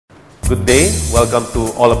Good day. Welcome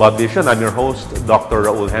to All About Vision. I'm your host,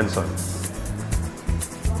 Dr. Raul Henson.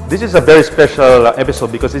 This is a very special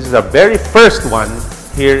episode because this is the very first one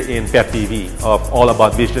here in PEP TV of All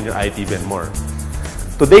About Vision, your eye TV and more.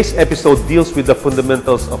 Today's episode deals with the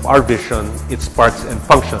fundamentals of our vision, its parts and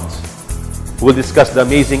functions. We'll discuss the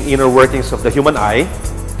amazing inner workings of the human eye.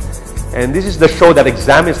 And this is the show that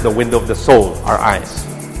examines the window of the soul, our eyes.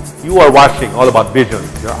 You are watching All About Vision,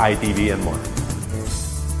 your eye TV and more.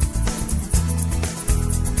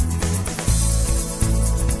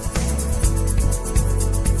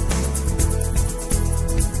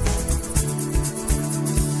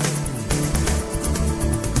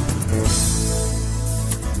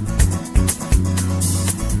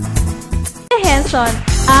 Henson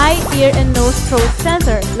Eye, Ear, and Nose Throat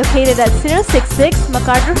Center, located at 066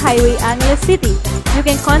 MacArthur Highway, Angeles City. You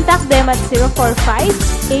can contact them at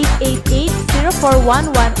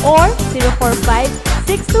 045-888-0411 or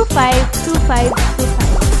 045-625-2525.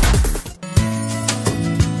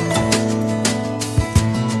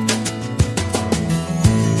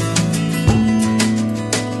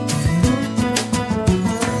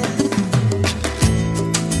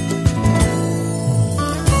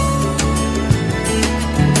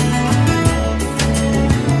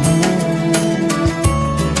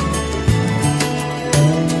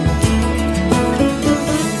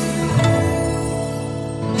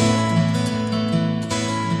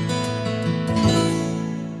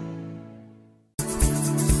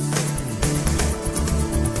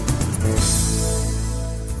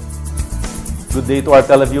 Good day to our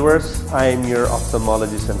televiewers. I'm your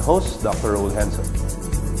ophthalmologist and host, Dr. Raul Henson.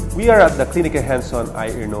 We are at the Clinica Henson Eye,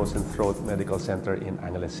 Ear, Nose, and Throat Medical Center in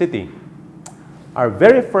Angeles City. Our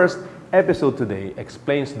very first episode today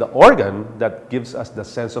explains the organ that gives us the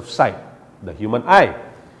sense of sight, the human eye.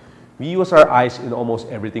 We use our eyes in almost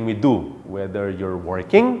everything we do, whether you're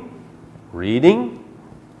working, reading,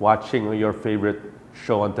 watching your favorite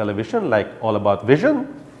show on television like All About Vision,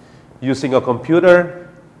 using a computer,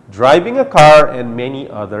 driving a car, and many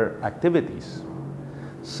other activities.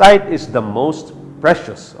 Sight is the most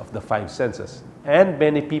precious of the five senses, and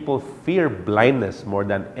many people fear blindness more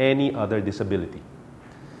than any other disability.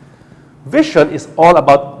 Vision is all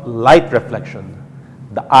about light reflection.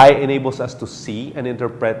 The eye enables us to see and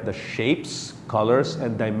interpret the shapes, colors,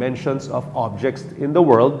 and dimensions of objects in the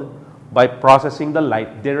world by processing the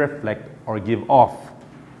light they reflect or give off.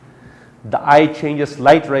 The eye changes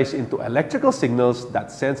light rays into electrical signals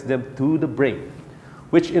that sends them to the brain,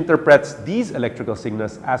 which interprets these electrical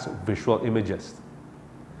signals as visual images.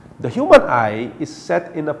 The human eye is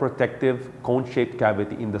set in a protective cone-shaped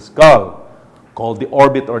cavity in the skull called the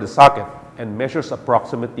orbit or the socket and measures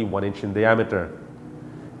approximately 1 inch in diameter.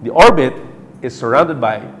 The orbit is surrounded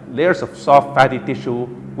by layers of soft fatty tissue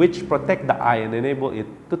which protect the eye and enable it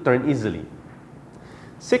to turn easily.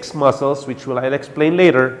 6 muscles, which I'll explain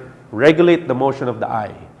later, regulate the motion of the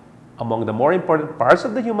eye. Among the more important parts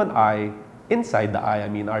of the human eye, inside the eye,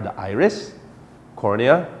 are the iris,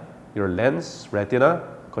 cornea, your lens, retina,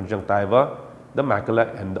 conjunctiva, the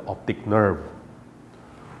macula, and the optic nerve.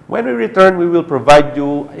 When we return, we will provide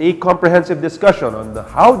you a comprehensive discussion on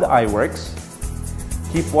how the eye works.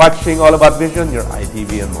 Keep watching All About Vision, your eye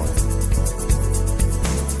TV and more.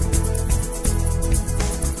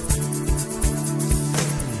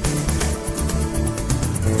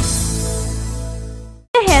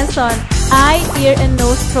 Henson Eye, Ear, and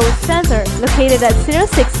Nose Throat Center, located at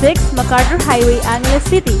 066 MacArthur Highway, Angeles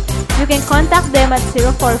City. You can contact them at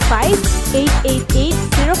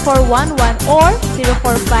 045-888-0411 or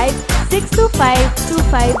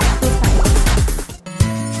 045-625-2525.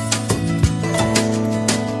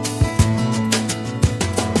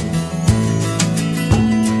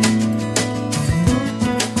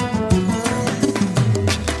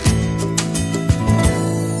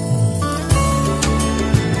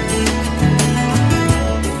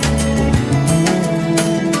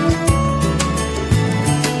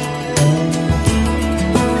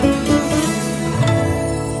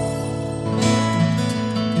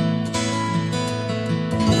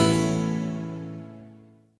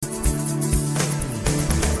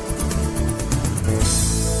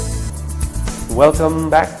 Welcome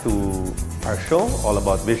back to our show, All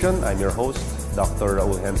About Vision. I'm your host, Dr.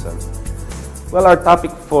 Raul Henson. Well, our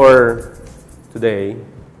topic for today,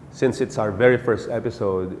 since it's our very first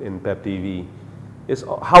episode in PEP TV, is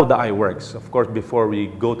how the eye works. Of course, before we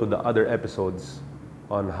go to the other episodes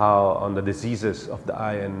on the diseases of the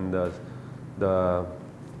eye and the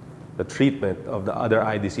treatment of the other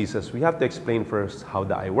eye diseases, we have to explain first how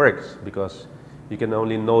the eye works, because you can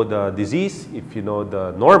only know the disease if you know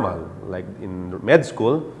the normal. Like in med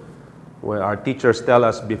school, Well, our teachers tell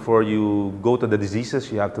us before you go to the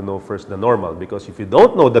diseases, you have to know first the normal. Because if you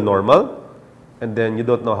don't know the normal, and then you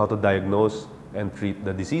don't know how to diagnose and treat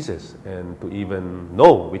the diseases, and to even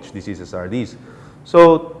know which diseases are these.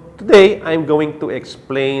 So today, I'm going to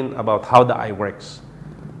explain about how the eye works.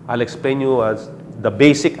 I'll explain you as the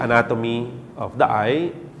basic anatomy of the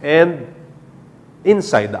eye, and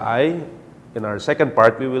inside the eye, in our second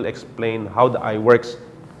part, we will explain how the eye works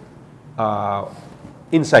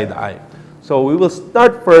inside the eye. So we will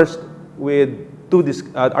start first with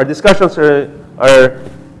our discussions are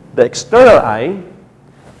the external eye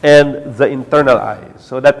and the internal eye.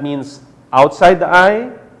 So that means outside the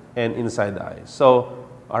eye and inside the eye. So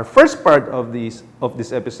our first part of this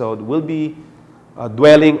episode will be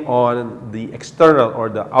dwelling on the external or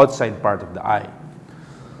the outside part of the eye.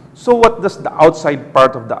 So what does the outside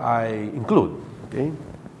part of the eye include? Okay.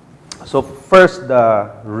 So first,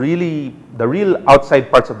 the real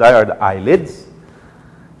outside parts of the eye are the eyelids,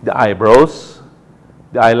 the eyebrows,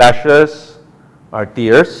 the eyelashes, our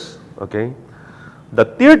tears. Okay. The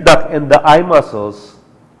tear duct and the eye muscles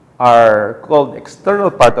are called external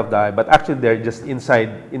part of the eye, but actually they're just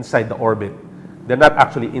inside the orbit. They're not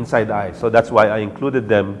actually inside the eye. So that's why I included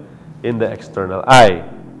them in the external eye.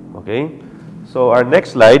 Okay. So our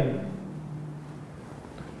next slide.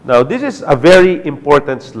 Now, this is a very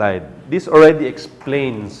important slide. This already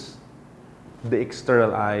explains the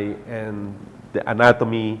external eye and the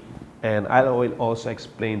anatomy, and I will also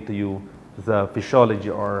explain to you the physiology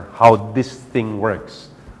or how this thing works.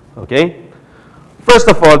 Okay? First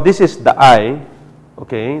of all, this is the eye.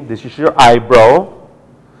 Okay? This is your eyebrow.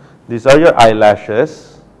 These are your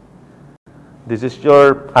eyelashes. This is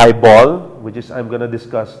your eyeball, which is I'm going to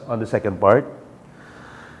discuss on the second part.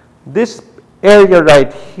 This area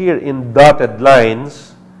right here in dotted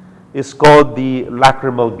lines is called the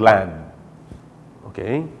lacrimal gland.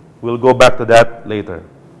 Okay? We'll go back to that later.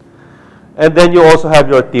 And then you also have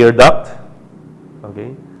your tear duct.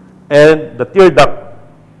 Okay? And the tear duct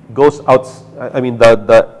goes out,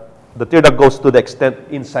 the tear duct goes to the extent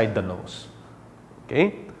inside the nose.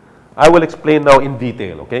 Okay? I will explain now in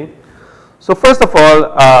detail. Okay? So first of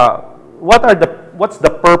all, what's the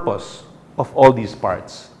purpose of all these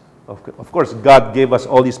parts? Of course, God gave us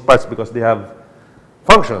all these parts because they have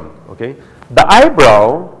function. Okay, the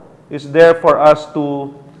eyebrow is there for us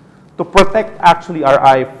to protect actually our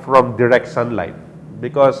eye from direct sunlight,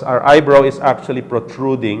 because our eyebrow is actually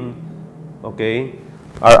protruding. Okay,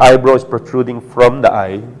 our eyebrow is protruding from the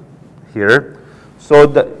eye here, so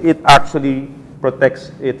that it actually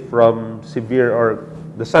protects it from severe or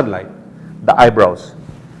the sunlight. The eyebrows.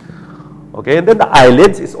 Okay, and then the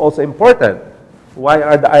eyelids is also important. Why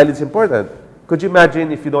are the eyelids important? Could you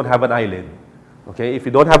imagine if you don't have an eyelid? Okay, if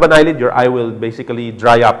you don't have an eyelid, your eye will basically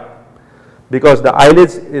dry up, because the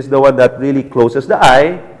eyelids is the one that really closes the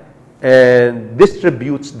eye and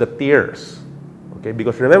distributes the tears. Okay,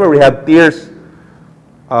 because remember we have tears.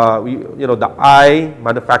 The eye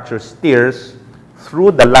manufactures tears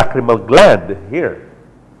through the lacrimal gland here.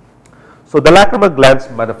 So the lacrimal glands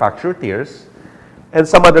manufacture tears, and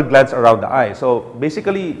some other glands around the eye. So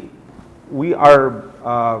basically, we are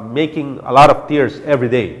making a lot of tears every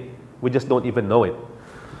day. We just don't even know it.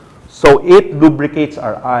 So it lubricates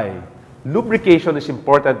our eye. Lubrication is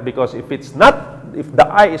important because if the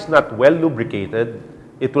eye is not well lubricated,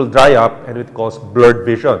 it will dry up and it cause blurred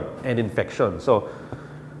vision and infection. So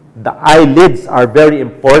the eyelids are very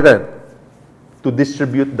important to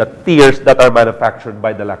distribute the tears that are manufactured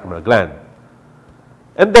by the lacrimal gland.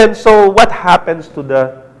 And then, so what happens to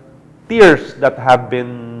the tears that have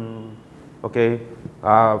been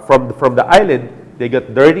from the eyelid? They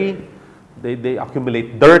get dirty, they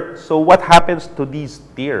accumulate dirt. So what happens to these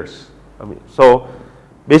tears? So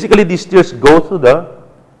basically these tears go to the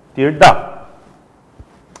tear duct.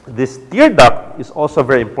 This tear duct is also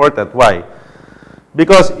very important. Why?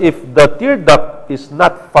 Because if the tear duct is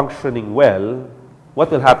not functioning well,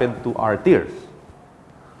 what will happen to our tears?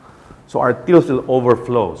 So our tears will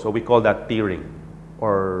overflow. So we call that tearing,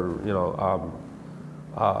 or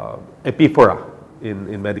epiphora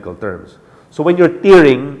in medical terms. So when you're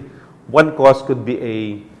tearing, one cause could be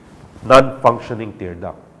a non-functioning tear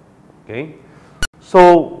duct. Okay?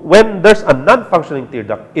 So when there's a non-functioning tear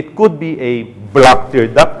duct, it could be a blocked tear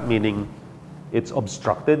duct, meaning it's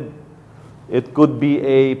obstructed. It could be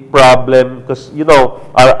a problem because,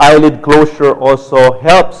 our eyelid closure also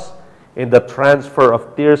helps in the transfer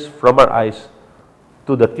of tears from our eyes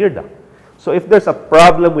to the tear duct. So if there's a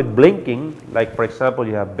problem with blinking, like for example,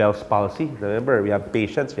 you have Bell's palsy. Remember, we have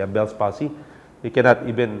patients, you have Bell's palsy. They cannot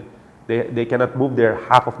even, they cannot move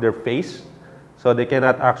half of their face. So they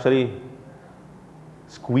cannot actually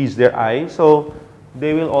squeeze their eye, so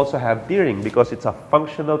they will also have tearing because it's a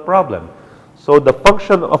functional problem. So the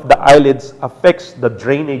function of the eyelids affects the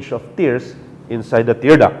drainage of tears inside the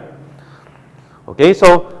tear duct. Okay,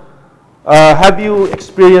 so have you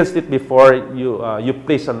experienced it before? You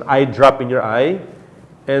place an eye drop in your eye,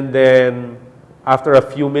 and then after a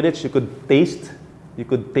few minutes you could taste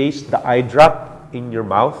the eye drop in your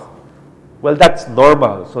mouth. Well, that's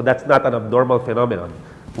normal, so that's not an abnormal phenomenon.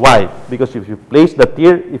 Why? Because if you place the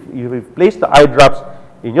eye drops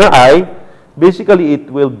in your eye, basically it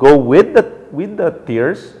will go with the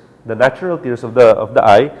tears, the natural tears of the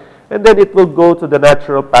eye, and then it will go to the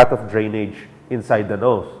natural path of drainage inside the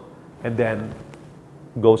nose, and then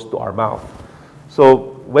goes to our mouth.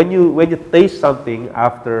 So when you taste something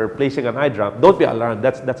after placing an eye drop, don't be alarmed.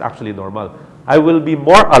 That's actually normal. I will be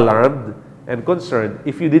more alarmed and concerned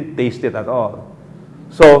if you didn't taste it at all.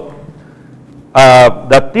 So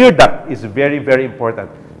the tear duct is very, very important.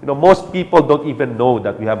 You know, most people don't even know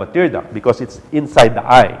that we have a tear duct because it's inside the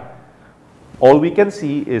eye. All we can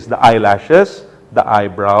see is the eyelashes, the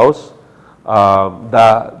eyebrows,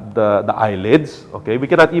 the eyelids. Okay, we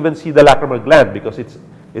cannot even see the lacrimal gland because it's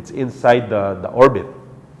inside the orbit.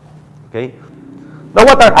 Okay. Now,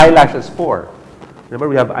 what are eyelashes for? Remember,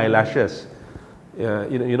 we have eyelashes.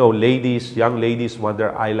 You know, young ladies want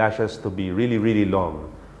their eyelashes to be really, really long.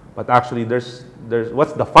 But actually, there's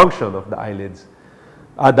what's the function of the eyelids?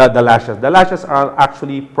 The lashes. The lashes are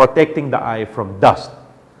actually protecting the eye from dust.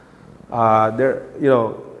 How do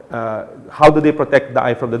they protect the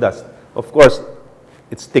eye from the dust? Of course,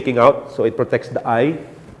 it's sticking out, so it protects the eye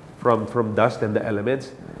from dust and the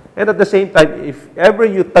elements. And at the same time, if ever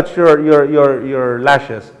you touch your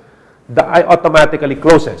lashes, the eye automatically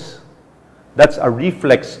closes. That's a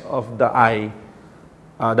reflex of the eye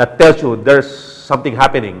that tells you there's something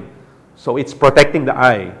happening. So it's protecting the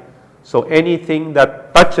eye. So anything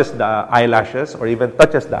that touches the eyelashes or even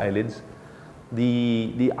touches the eyelids,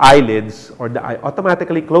 the eyelids or the eye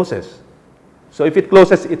automatically closes. So if it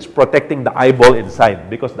closes, it's protecting the eyeball inside,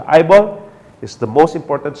 because the eyeball is the most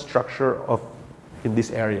important structure in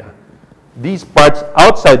this area. These parts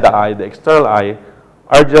outside the eye, the external eye,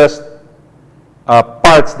 are just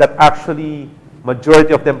parts that actually,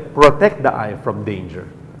 majority of them, protect the eye from danger.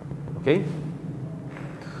 Okay?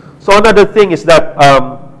 So another thing is that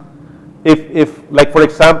if like for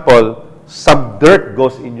example, some dirt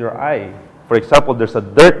goes in your eye. For example, there's a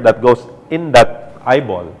dirt that goes in that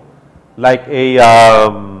eyeball, like a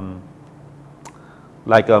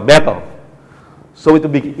metal. So it will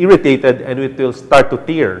be irritated and it will start to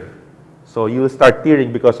tear. So you will start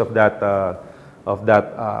tearing because of that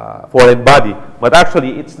foreign body. But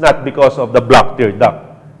actually, it's not because of the blocked tear duct.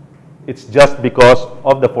 It's just because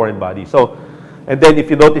of the foreign body. So, and then if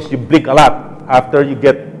you notice, you blink a lot after you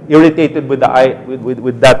get irritated with the eye,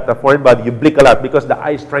 with that foreign body. You blink a lot because the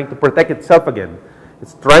eye is trying to protect itself again.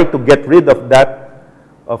 It's trying to get rid of that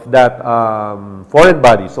foreign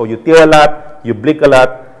body. So you tear a lot, you blink a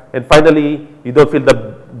lot, and finally you don't feel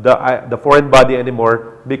the foreign body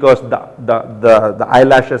anymore because the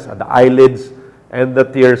eyelashes and the eyelids and the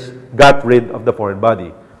tears got rid of the foreign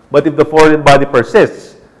body. But if the foreign body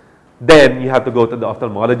persists, then you have to go to the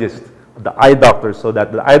ophthalmologist, the eye doctor, so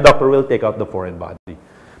that the eye doctor will take out the foreign body.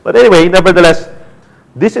 But anyway, nevertheless,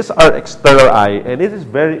 this is our external eye, and it is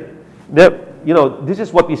very, this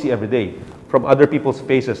is what we see every day from other people's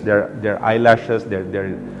faces, their eyelashes,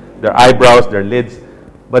 their eyebrows, their lids.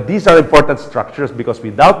 But these are important structures because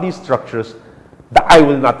without these structures, the eye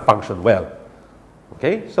will not function well.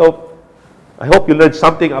 Okay, so I hope you learned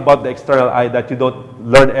something about the external eye that you don't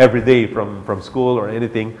learn every day from school or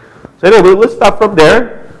anything. So anyway, we'll stop from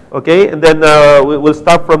there, okay, and then we'll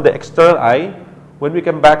stop from the external eye. When we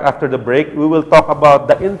come back after the break, we will talk about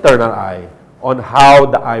the internal eye, on how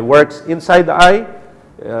the eye works inside the eye.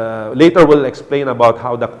 Later, we'll explain about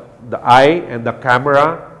how the eye and the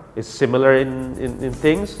camera is similar in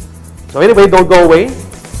things. So anyway, don't go away.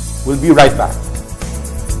 We'll be right back.